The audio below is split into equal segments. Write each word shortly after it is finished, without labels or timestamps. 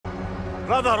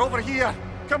Brother, over here!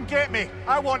 Come get me!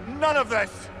 I want none of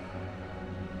this!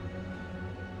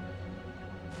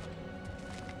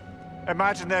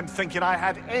 Imagine them thinking I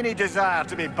had any desire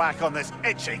to be back on this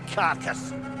itching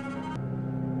carcass.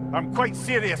 I'm quite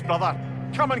serious, brother.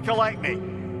 Come and collect me.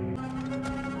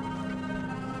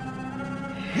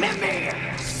 Mimir!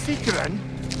 Sigrun?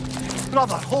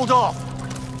 Brother, hold off!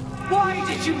 Why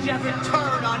did you never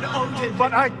turn on Odin?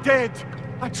 But I did!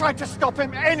 I tried to stop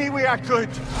him any way I could!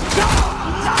 Don't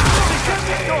lie to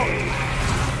me!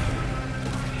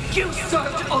 You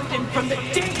served Odin from the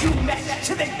day you met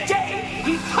to the day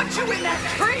he put you in that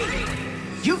tree!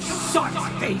 You sought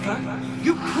favor,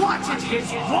 you plotted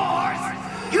his wars,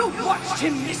 you watched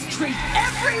him mistreat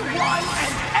everyone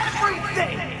and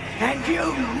everything, and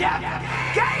you never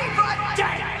gave a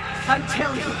damn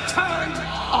until he turned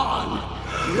on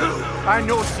you! I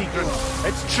know, Sigrun.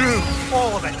 It's true,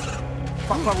 all of it.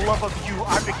 But for love of you,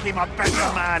 I became a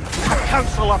better man, a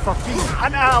counselor for peace,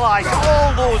 an ally to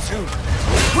all those who...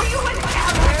 Were you an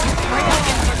ally to Freya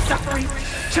in her suffering?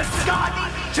 To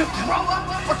Skadi? To Groa?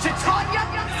 Or to Tanya?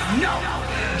 No!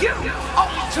 You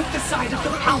always took the side of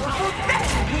the powerful, then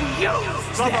you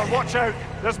used Brother, them. watch out!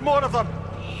 There's more of them!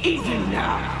 Even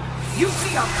now, you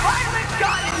see a violent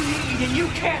god in need and you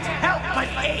can't help but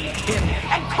aid him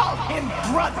and call him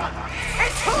brother.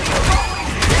 It's who you've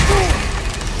always been.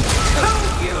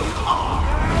 Who you are.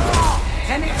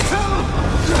 And it's who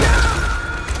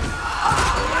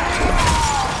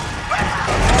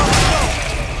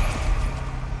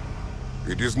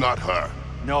you It is not her.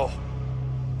 No.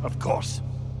 Of course.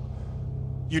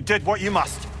 You did what you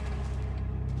must.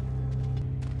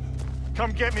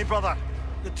 Come get me, brother.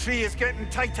 The tree is getting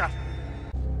tighter.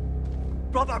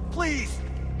 Brother, please!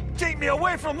 Take me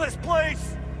away from this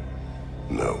place!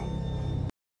 No.